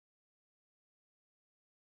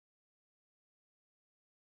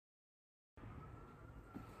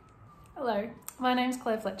Hello, my name's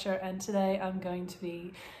Clare Fletcher and today I'm going to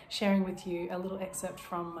be sharing with you a little excerpt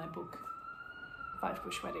from my book, 5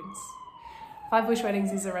 Bush Weddings. 5 Bush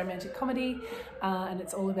Weddings is a romantic comedy and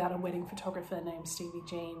it's all about a wedding photographer named Stevie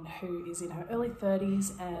Jean who is in her early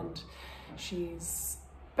 30s and she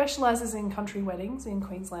specialises in country weddings in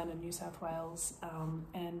Queensland and New South Wales,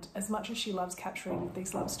 and as much as she loves capturing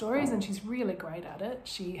these love stories and she's really great at it,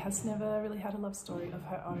 she has never really had a love story of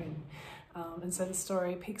her own. And so the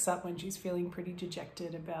story picks up when she's feeling pretty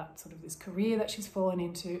dejected about sort of this career that she's fallen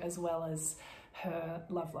into, as well as her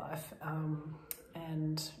love life.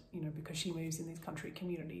 And, you know, because she moves in these country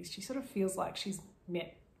communities, she sort of feels like she's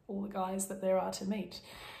met all the guys that there are to meet.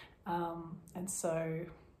 And so,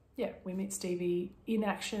 yeah, we meet Stevie in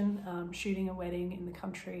action, shooting a wedding in the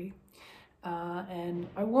country. And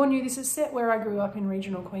I warn you, this is set where I grew up in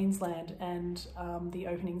regional Queensland, and the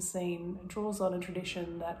opening scene draws on a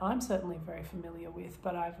tradition that I'm certainly very familiar with,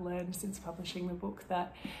 but I've learned since publishing the book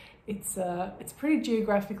that it's pretty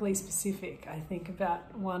geographically specific. I think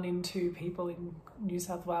about 1 in 2 people in New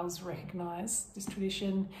South Wales recognise this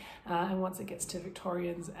tradition, and once it gets to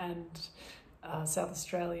Victorians and South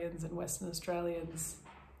Australians and Western Australians,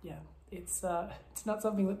 yeah, it's not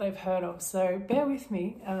something that they've heard of. So bear with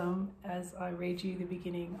me as I read you the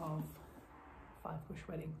beginning of 5 Bush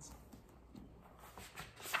Weddings.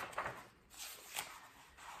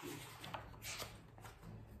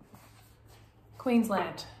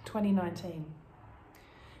 Queensland, 2019.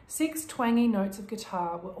 6 twangy notes of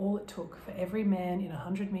guitar were all it took for every man in a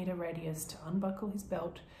 100-metre radius to unbuckle his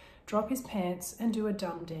belt, drop his pants and do a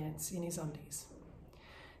dumb dance in his undies.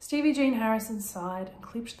 Stevie Jean Harrison sighed and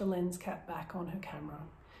clipped the lens cap back on her camera.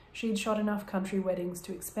 She'd shot enough country weddings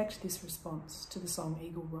to expect this response to the song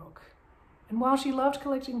Eagle Rock. And while she loved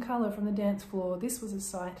collecting colour from the dance floor, this was a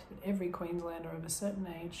sight that every Queenslander of a certain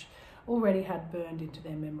age already had burned into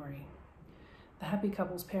their memory. The happy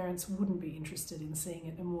couple's parents wouldn't be interested in seeing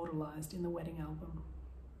it immortalised in the wedding album.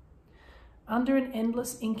 Under an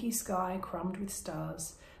endless inky sky crumbed with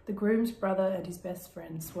stars, the groom's brother and his best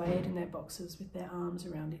friend swayed in their boxes with their arms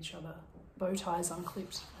around each other, bow ties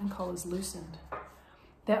unclipped and collars loosened.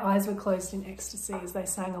 Their eyes were closed in ecstasy as they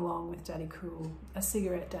sang along with Daddy Cool, a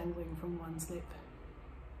cigarette dangling from one's lip.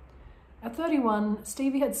 At 31,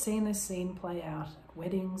 Stevie had seen this scene play out at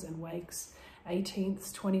weddings and wakes,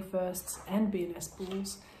 18ths, 21sts and B&S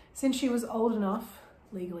balls, since she was old enough,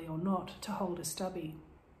 legally or not, to hold a stubby.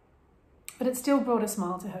 But it still brought a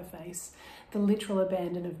smile to her face, the literal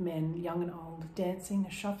abandon of men, young and old, dancing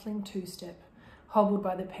a shuffling two-step, hobbled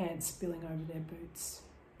by the pants spilling over their boots.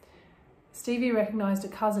 Stevie recognised a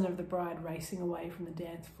cousin of the bride racing away from the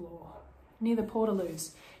dance floor. Near the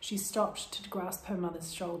portaloos, she stopped to grasp her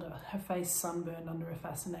mother's shoulder, her face sunburned under a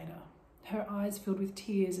fascinator. Her eyes filled with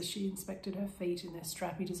tears as she inspected her feet in their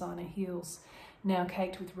strappy designer heels, now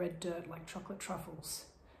caked with red dirt like chocolate truffles.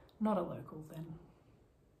 Not a local, then.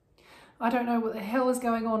 "I don't know what the hell is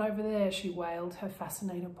going on over there," she wailed, her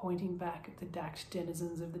fascinator pointing back at the dacked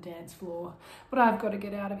denizens of the dance floor. "But I've got to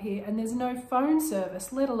get out of here, and there's no phone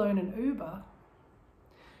service, let alone an Uber."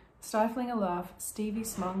 Stifling a laugh, Stevie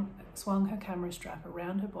swung her camera strap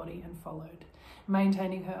around her body and followed,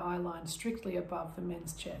 maintaining her eye line strictly above the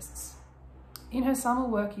men's chests. In her summer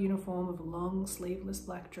work uniform of a long, sleeveless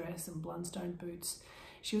black dress and Blundstone boots,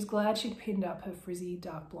 she was glad she'd pinned up her frizzy,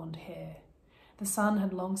 dark blonde hair. The sun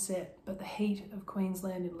had long set, but the heat of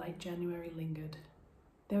Queensland in late January lingered.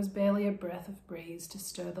 There was barely a breath of breeze to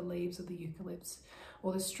stir the leaves of the eucalypts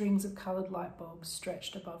or the strings of coloured light bulbs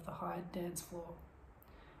stretched above the hired dance floor.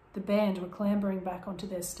 The band were clambering back onto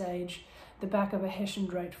their stage, the back of a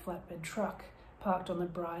Hessian-draped flatbed truck parked on the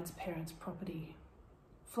bride's parents' property.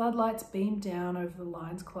 Floodlights beamed down over the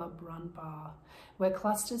Lions Club-run bar, where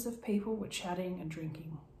clusters of people were chatting and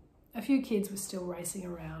drinking. A few kids were still racing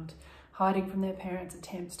around, hiding from their parents'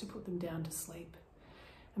 attempts to put them down to sleep.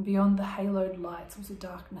 And beyond the haloed lights was a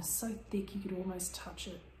darkness so thick you could almost touch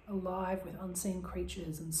it, alive with unseen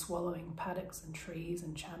creatures and swallowing paddocks and trees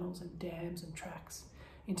and channels and dams and tracks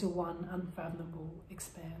into one unfathomable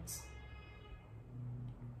expanse.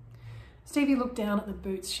 Stevie looked down at the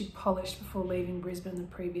boots she'd polished before leaving Brisbane the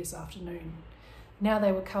previous afternoon. Now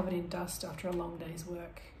they were covered in dust after a long day's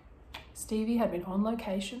work. Stevie had been on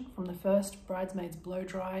location from the first bridesmaids'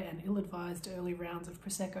 blow-dry and ill-advised early rounds of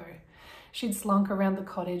Prosecco. She'd slunk around the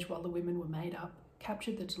cottage while the women were made up,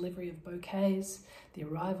 captured the delivery of bouquets, the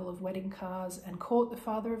arrival of wedding cars, and caught the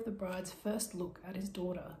father of the bride's first look at his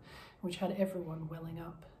daughter, which had everyone welling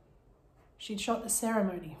up. She'd shot the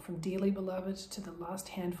ceremony from dearly beloved to the last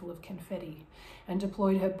handful of confetti and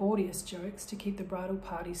deployed her bawdiest jokes to keep the bridal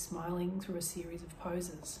party smiling through a series of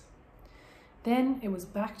poses. Then it was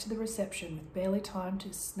back to the reception with barely time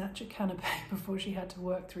to snatch a canapé before she had to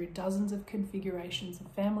work through dozens of configurations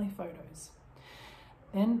of family photos.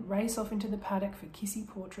 Then race off into the paddock for kissy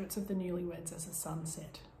portraits of the newlyweds as the sun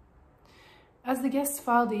set. As the guests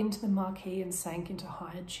filed into the marquee and sank into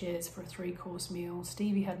hired chairs for a 3-course meal,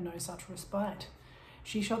 Stevie had no such respite.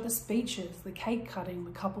 She shot the speeches, the cake cutting,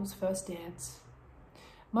 the couple's first dance.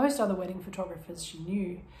 Most other wedding photographers she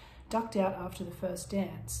knew ducked out after the first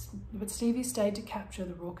dance, but Stevie stayed to capture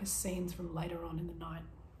the raucous scenes from later on in the night.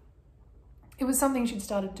 It was something she'd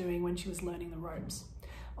started doing when she was learning the ropes.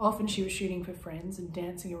 Often she was shooting for friends and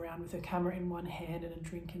dancing around with her camera in one hand and a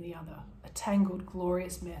drink in the other, a tangled,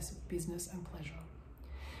 glorious mess of business and pleasure.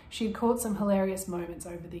 She had caught some hilarious moments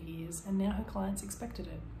over the years, and now her clients expected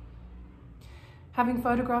it. Having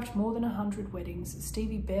photographed more than 100 weddings,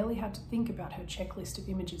 Stevie barely had to think about her checklist of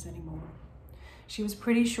images anymore. She was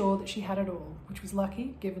pretty sure that she had it all, which was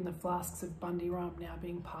lucky given the flasks of Bundy rum now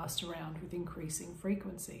being passed around with increasing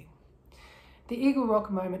frequency. The Eagle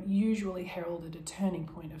Rock moment usually heralded a turning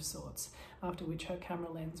point of sorts, after which her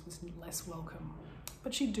camera lens was less welcome,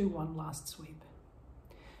 but she'd do one last sweep.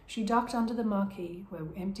 She ducked under the marquee where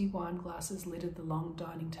empty wine glasses littered the long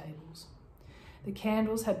dining tables. The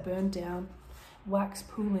candles had burned down, wax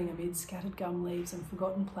pooling amid scattered gum leaves and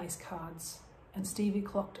forgotten place cards, and Stevie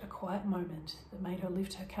clocked a quiet moment that made her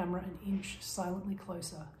lift her camera an inch silently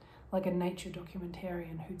closer, like a nature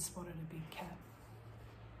documentarian who'd spotted a big cat.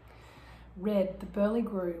 Red, the burly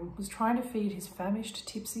groom, was trying to feed his famished,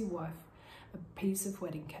 tipsy wife a piece of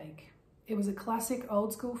wedding cake. It was a classic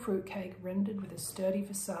old-school fruitcake rendered with a sturdy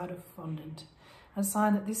facade of fondant, a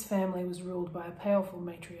sign that this family was ruled by a powerful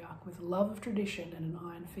matriarch with a love of tradition and an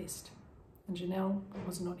iron fist. And Janelle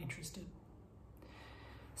was not interested.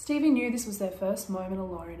 Stevie knew this was their first moment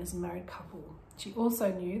alone as a married couple. She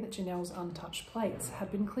also knew that Janelle's untouched plates had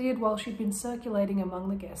been cleared while she'd been circulating among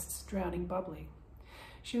the guests, drowning bubbly.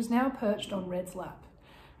 She was now perched on Red's lap,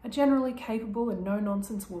 a generally capable and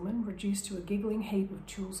no-nonsense woman reduced to a giggling heap of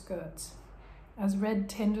tulle skirts. As Red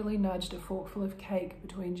tenderly nudged a forkful of cake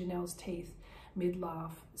between Janelle's teeth,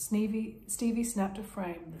 mid-laugh, Stevie snapped a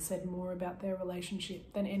frame that said more about their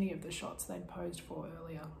relationship than any of the shots they'd posed for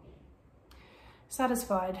earlier.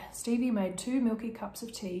 Satisfied, Stevie made 2 milky cups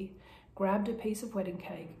of tea, grabbed a piece of wedding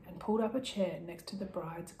cake, and pulled up a chair next to the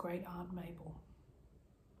bride's great-aunt Mabel.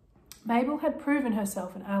 Mabel had proven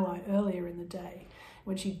herself an ally earlier in the day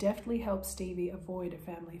when she deftly helped Stevie avoid a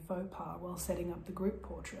family faux pas while setting up the group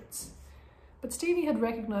portraits. But Stevie had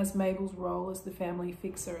recognised Mabel's role as the family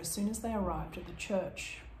fixer as soon as they arrived at the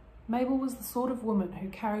church. Mabel was the sort of woman who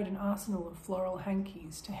carried an arsenal of floral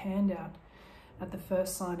hankies to hand out at the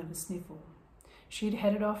first sign of a sniffle. She'd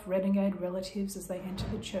headed off renegade relatives as they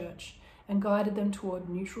entered the church and guided them toward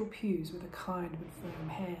neutral pews with a kind but firm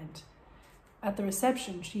hand. At the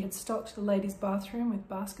reception, she had stocked the ladies' bathroom with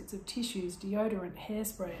baskets of tissues, deodorant,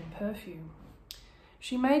 hairspray, and perfume.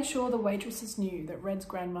 She made sure the waitresses knew that Red's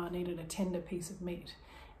grandma needed a tender piece of meat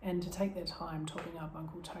and to take their time topping up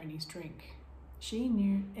Uncle Tony's drink. She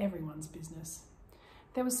knew everyone's business.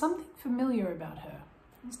 There was something familiar about her.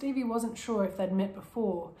 Stevie wasn't sure if they'd met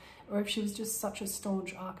before or if she was just such a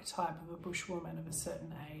staunch archetype of a bushwoman of a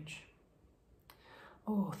certain age.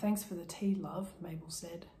 "Oh, thanks for the tea, love," Mabel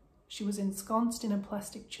said. She was ensconced in a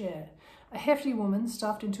plastic chair, a hefty woman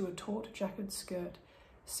stuffed into a taut jacketed skirt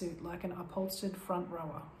suit like an upholstered front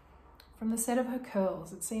rower. From the set of her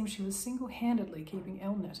curls, it seemed she was single-handedly keeping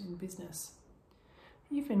Elnet in business.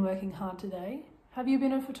 "You've been working hard today. Have you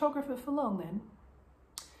been a photographer for long then?"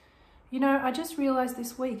 "You know, I just realised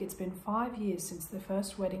this week it's been 5 years since the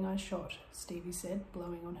first wedding I shot," Stevie said,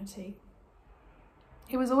 blowing on her tea.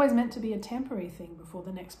 "It was always meant to be a temporary thing before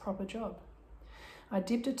the next proper job. I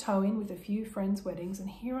dipped a toe in with a few friends' weddings, and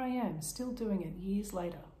here I am, still doing it years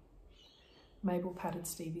later." Mabel patted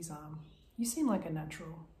Stevie's arm. "You seem like a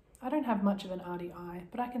natural. I don't have much of an arty eye,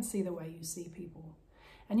 but I can see the way you see people.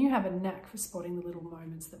 And you have a knack for spotting the little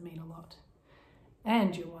moments that mean a lot.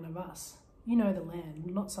 And you're one of us. You know the land,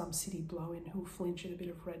 not some city blow-in who'll flinch at a bit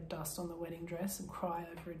of red dust on the wedding dress and cry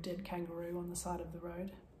over a dead kangaroo on the side of the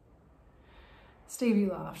road." Stevie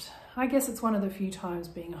laughed. "I guess it's one of the few times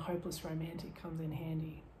being a hopeless romantic comes in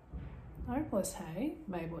handy." "Hopeless, hey?"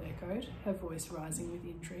 Mabel echoed, her voice rising with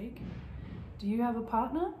intrigue. "Do you have a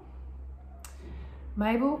partner?"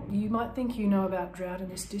 "Mabel, you might think you know about drought in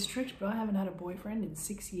this district, but I haven't had a boyfriend in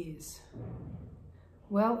 6 years."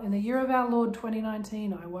 "Well, in the year of our Lord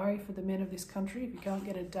 2019, I worry for the men of this country if you can't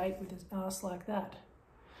get a date with an ass like that."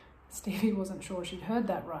 Stevie wasn't sure she'd heard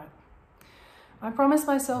that right. "I promised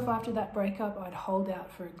myself after that breakup I'd hold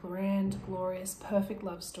out for a grand, glorious, perfect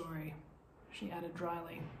love story," she added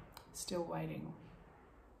dryly. Still waiting.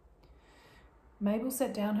 Mabel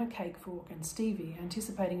set down her cake fork and Stevie,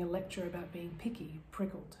 anticipating a lecture about being picky,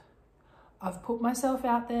 prickled. I've put myself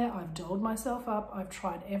out there, I've dolled myself up, I've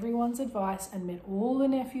tried everyone's advice and met all the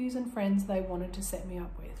nephews and friends they wanted to set me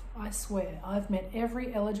up with. I swear, I've met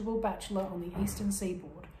every eligible bachelor on the eastern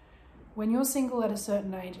seaboard. When you're single at a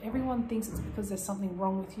certain age, everyone thinks it's because there's something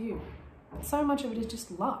wrong with you. But so much of it is just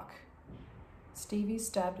luck. Stevie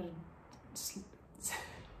jabbed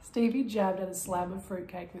at a slab of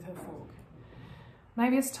fruitcake with her fork.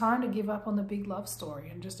 Maybe it's time to give up on the big love story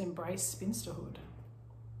and just embrace spinsterhood.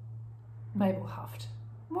 Mabel huffed.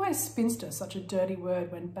 Why is spinster such a dirty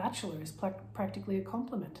word when bachelor is practically a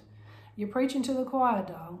compliment? You're preaching to the choir,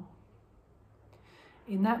 darl.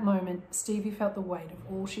 In that moment, Stevie felt the weight of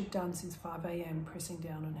all she'd done since 5 a.m. pressing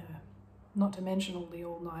down on her. Not to mention all the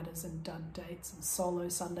all-nighters and dud dates and solo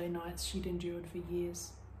Sunday nights she'd endured for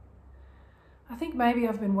years. I think maybe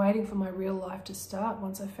I've been waiting for my real life to start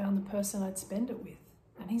once I found the person I'd spend it with,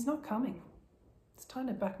 and he's not coming. It's time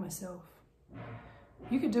to back myself.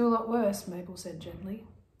 You could do a lot worse, Mabel said gently,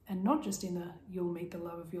 and not just in a you'll meet the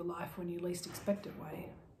love of your life when you least expect it way.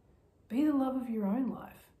 Be the love of your own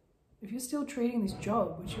life. If you're still treating this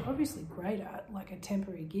job, which you're obviously great at, like a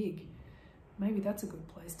temporary gig, maybe that's a good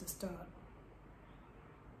place to start.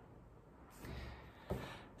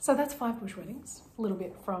 So that's 5 bush weddings, a little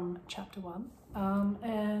bit from chapter 1.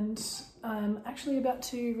 And I'm actually about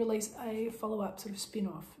to release a follow-up sort of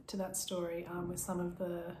spin-off to that story with some of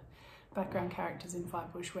the background characters in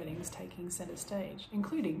 5 bush weddings taking centre stage,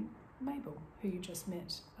 including Mabel, who you just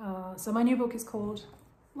met. So my new book is called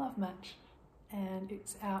Love Match, and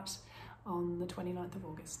it's out on the 29th of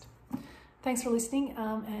August. Thanks for listening,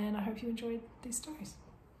 and I hope you enjoyed these stories.